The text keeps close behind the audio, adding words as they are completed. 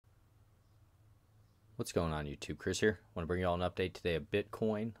What's going on YouTube? Chris here. I want to bring you all an update today of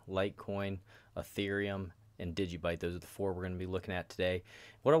Bitcoin, Litecoin, Ethereum, and Digibyte. Those are the four we're going to be looking at today.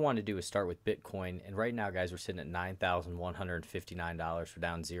 What I want to do is start with Bitcoin. And right now, guys, we're sitting at $9,159. We're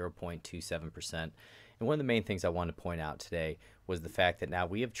down 0.27%. And one of the main things I wanted to point out today was the fact that now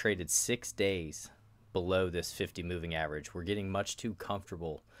we have traded 6 days below this 50 moving average. We're getting much too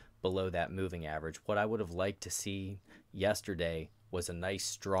comfortable below that moving average. What I would have liked to see yesterday was a nice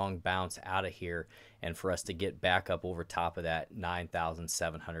strong bounce out of here and for us to get back up over top of that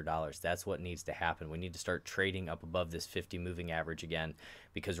 $9,700. That's what needs to happen. We need to start trading up above this 50 moving average again,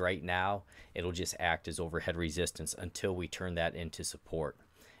 because right now it'll just act as overhead resistance until we turn that into support.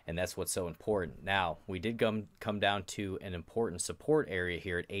 And that's what's so important. Now, we did come down to an important support area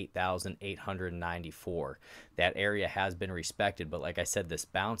here at 8,894. That area has been respected, but like I said, this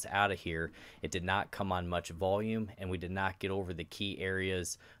bounce out of here, it did not come on much volume, and we did not get over the key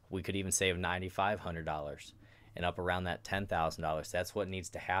areas, we could even say, of $9,500 and up around that $10,000. That's what needs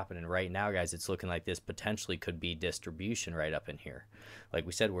to happen. And right now, guys, it's looking like this potentially could be distribution right up in here. Like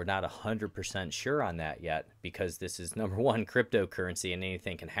we said, we're not 100% sure on that yet, because this is, number one, cryptocurrency and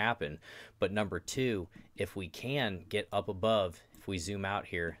anything can happen. But number two, if we can get up above, if we zoom out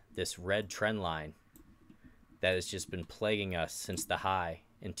here, this red trend line that has just been plaguing us since the high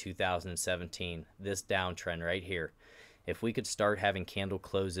in 2017, this downtrend right here, if we could start having candle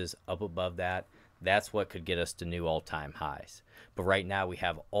closes up above that, that's what could get us to new all-time highs. But right now we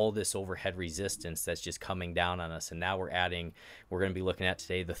have all this overhead resistance that's just coming down on us. And now we're going to be looking at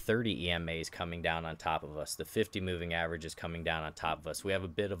today the 30 EMAs coming down on top of us. The 50 moving average is coming down on top of us. We have a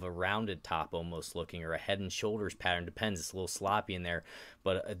bit of a rounded top almost looking, or a head and shoulders pattern. Depends. It's a little sloppy in there.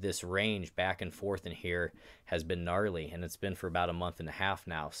 But this range back and forth in here has been gnarly. And it's been for about a month and a half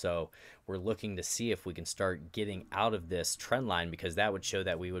now. So we're looking to see if we can start getting out of this trend line, because that would show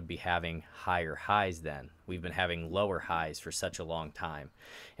that we would be having higher highs then. We've been having lower highs for such a long time.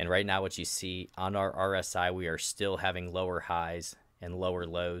 And right now what you see on our RSI, we are still having lower highs and lower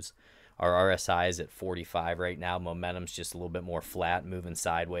lows. Our RSI is at 45 right now. Momentum's just a little bit more flat, moving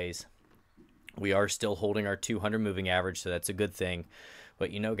sideways. We are still holding our 200 moving average, so that's a good thing.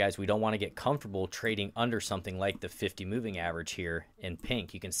 But you know, guys, we don't want to get comfortable trading under something like the 50 moving average here in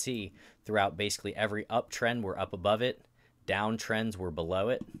pink. You can see throughout basically every uptrend, we're up above it. Downtrends, we're below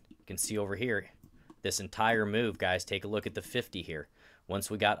it. You can see over here, this entire move, guys, take a look at the 50 here.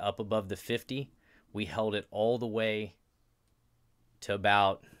 Once we got up above the 50, we held it all the way to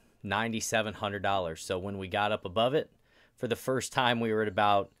about $9,700. So when we got up above it, for the first time, we were at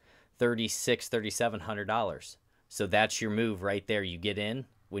about $3,600, $3,700. So that's your move right there. You get in.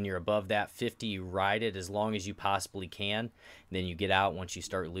 When you're above that 50, you ride it as long as you possibly can. And then you get out once you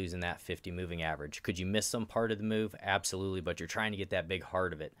start losing that 50 moving average. Could you miss some part of the move? Absolutely, but you're trying to get that big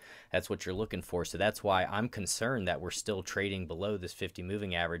heart of it. That's what you're looking for. So that's why I'm concerned that we're still trading below this 50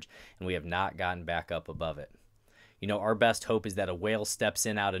 moving average, and we have not gotten back up above it. You know, our best hope is that a whale steps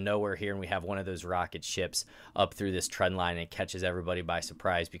in out of nowhere here, and we have one of those rocket ships up through this trend line and catches everybody by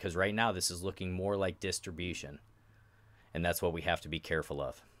surprise, because right now this is looking more like distribution. And that's what we have to be careful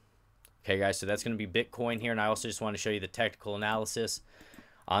of. Okay, guys, so that's going to be Bitcoin here. And I also just want to show you the technical analysis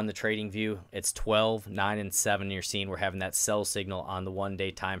on the trading view. It's 12, 9, and 7. You're seeing we're having that sell signal on the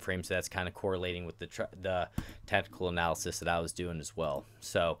one-day time frame. So that's kind of correlating with the technical analysis that I was doing as well.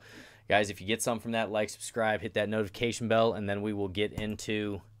 So, guys, if you get something from that, like, subscribe, hit that notification bell, and then we will get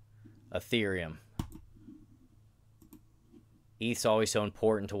into Ethereum. ETH's always so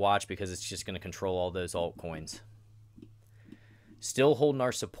important to watch because it's just going to control all those altcoins. Still holding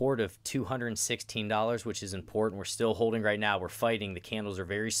our support of $216, which is important. We're still holding right now. We're fighting. The candles are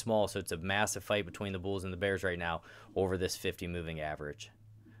very small, so it's a massive fight between the bulls and the bears right now over this 50 moving average.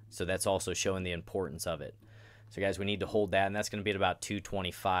 So that's also showing the importance of it. So, guys, we need to hold that, and that's going to be at about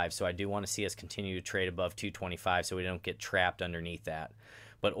 225. So I do want to see us continue to trade above 225 so we don't get trapped underneath that.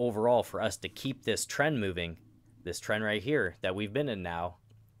 But overall, for us to keep this trend moving, this trend right here that we've been in now,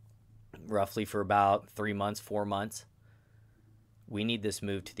 roughly for about 3 months, 4 months, we need this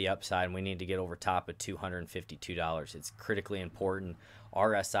move to the upside, and we need to get over top of $252. It's critically important.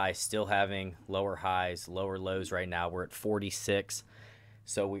 RSI still having lower highs, lower lows right now. We're at 46.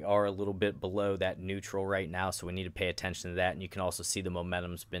 So we are a little bit below that neutral right now, so we need to pay attention to that. And you can also see the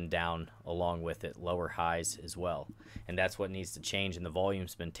momentum's been down along with it, lower highs as well. And that's what needs to change, and the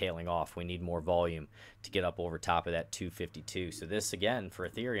volume's been tailing off. We need more volume to get up over top of that 252. So this, again, for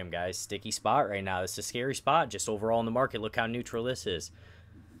Ethereum, guys, sticky spot right now. This is a scary spot just overall in the market. Look how neutral this is.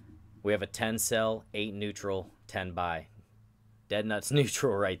 We have a 10 sell, 8 neutral, 10 buy. Dead nuts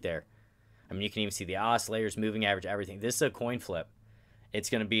neutral right there. I mean, you can even see the oscillators, moving average, everything. This is a coin flip. It's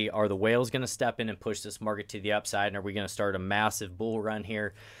going to be, are the whales going to step in and push this market to the upside? And are we going to start a massive bull run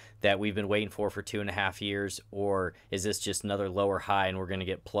here that we've been waiting for 2.5 years? Or is this just another lower high and we're going to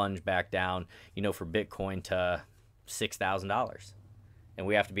get plunged back down, you know, for Bitcoin to $6,000? And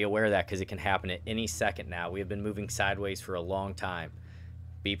we have to be aware of that because it can happen at any second now. We have been moving sideways for a long time.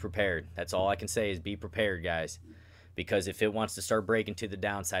 Be prepared. That's all I can say is be prepared, guys. Because if it wants to start breaking to the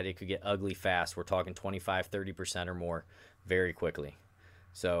downside, it could get ugly fast. We're talking 25-30% or more very quickly.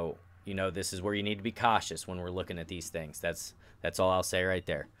 So, you know, this is where you need to be cautious when we're looking at these things. That's all I'll say right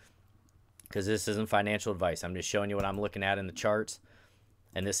there. Because this isn't financial advice. I'm just showing you what I'm looking at in the charts.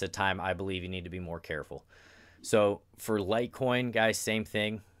 And this is a time I believe you need to be more careful. So for Litecoin, guys, same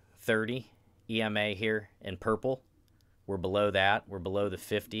thing. 30 EMA here in purple. We're below that. We're below the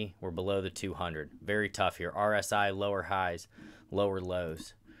 50. We're below the 200. Very tough here. RSI, lower highs, lower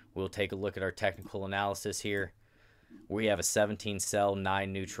lows. We'll take a look at our technical analysis here. We have a 17 sell,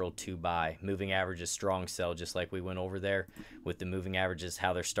 9 neutral, 2 buy. Moving average is strong sell, just like we went over there with the moving averages,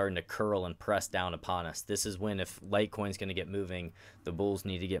 how they're starting to curl and press down upon us. This is when, if Litecoin's going to get moving, the bulls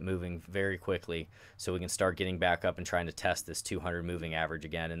need to get moving very quickly so we can start getting back up and trying to test this 200 moving average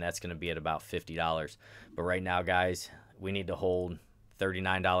again, and that's going to be at about $50. But right now, guys, we need to hold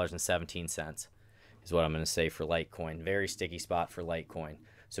 $39.17 is what I'm going to say for Litecoin. Very sticky spot for Litecoin.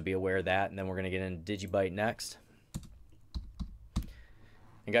 So be aware of that, and then we're going to get into Digibyte next.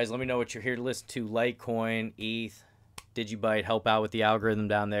 And guys, let me know what you're here to listen to. Litecoin, ETH, Digibyte, help out with the algorithm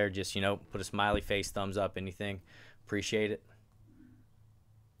down there. Just, you know, put a smiley face, thumbs up, anything. Appreciate it.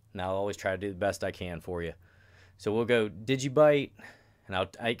 And I'll always try to do the best I can for you. So we'll go Digibyte. And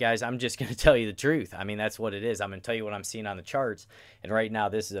guys, I'm just going to tell you the truth. I mean, that's what it is. I'm going to tell you what I'm seeing on the charts. And right now,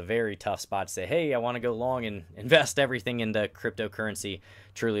 this is a very tough spot to say, hey, I want to go long and invest everything into cryptocurrency.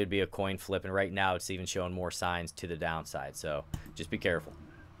 Truly, it'd be a coin flip. And right now, it's even showing more signs to the downside. So just be careful.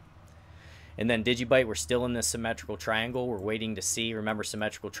 And then Digibyte, we're still in this symmetrical triangle. We're waiting to see, remember,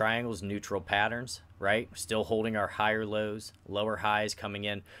 symmetrical triangles, neutral patterns, right? Still holding our higher lows, lower highs coming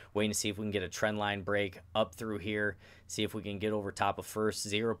in, waiting to see if we can get a trend line break up through here, see if we can get over top of first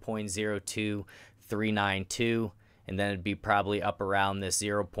 0.02392, and then it'd be probably up around this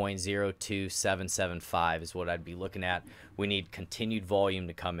 0.02775 is what I'd be looking at. We need continued volume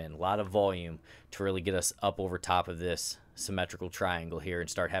to come in, a lot of volume to really get us up over top of this symmetrical triangle here and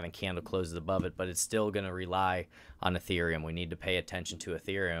start having candle closes above it. But it's still going to rely on Ethereum. We need to pay attention to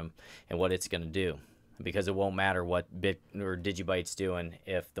Ethereum and what it's going to do, because it won't matter what Digibyte's doing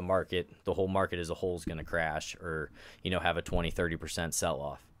if the market, the whole market as a whole, is going to crash or, you know, have a 20-30%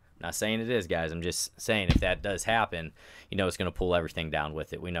 sell-off. Not saying it is, guys. I'm just saying if that does happen, you know, it's going to pull everything down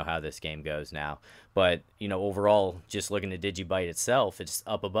with it. We know how this game goes now. But, you know, overall, just looking at Digibyte itself, it's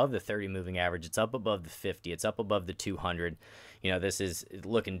up above the 30 moving average. It's up above the 50. It's up above the 200. You know, this is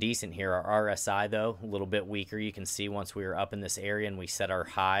looking decent here. Our RSI, though, a little bit weaker. You can see once we were up in this area and we set our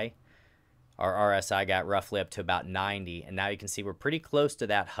high, our RSI got roughly up to about 90. And now you can see we're pretty close to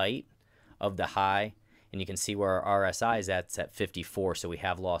that height of the high. And you can see where our RSI is at. It's at 54, so we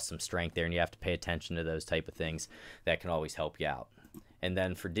have lost some strength there, and you have to pay attention to those type of things. That can always help you out. And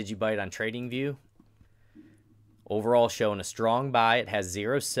then for Digibyte on TradingView, overall showing a strong buy. It has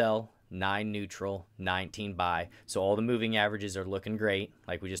 0 sell, 9 neutral, 19 buy. So all the moving averages are looking great,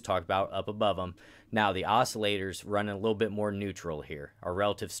 like we just talked about up above them. Now the oscillators running a little bit more neutral here. Our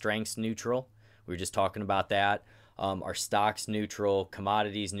relative strength's neutral. We were just talking about that. Our stocks neutral,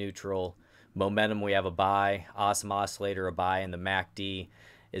 commodities neutral. Momentum, we have a buy. Awesome oscillator, a buy, and the MACD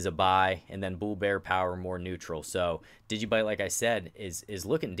is a buy, and then bull bear power more neutral. So Digibyte, like I said, is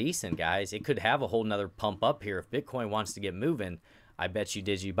looking decent, guys. It could have a whole nother pump up here. If Bitcoin wants to get moving, I bet you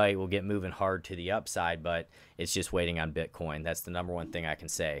Digibyte will get moving hard to the upside, but it's just waiting on Bitcoin. That's the number one thing I can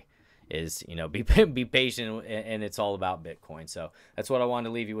say is, you know, be patient, and it's all about Bitcoin. So that's what I wanted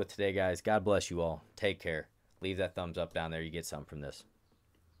to leave you with today, guys. God bless you all. Take care. Leave that thumbs up down there. You get something from this.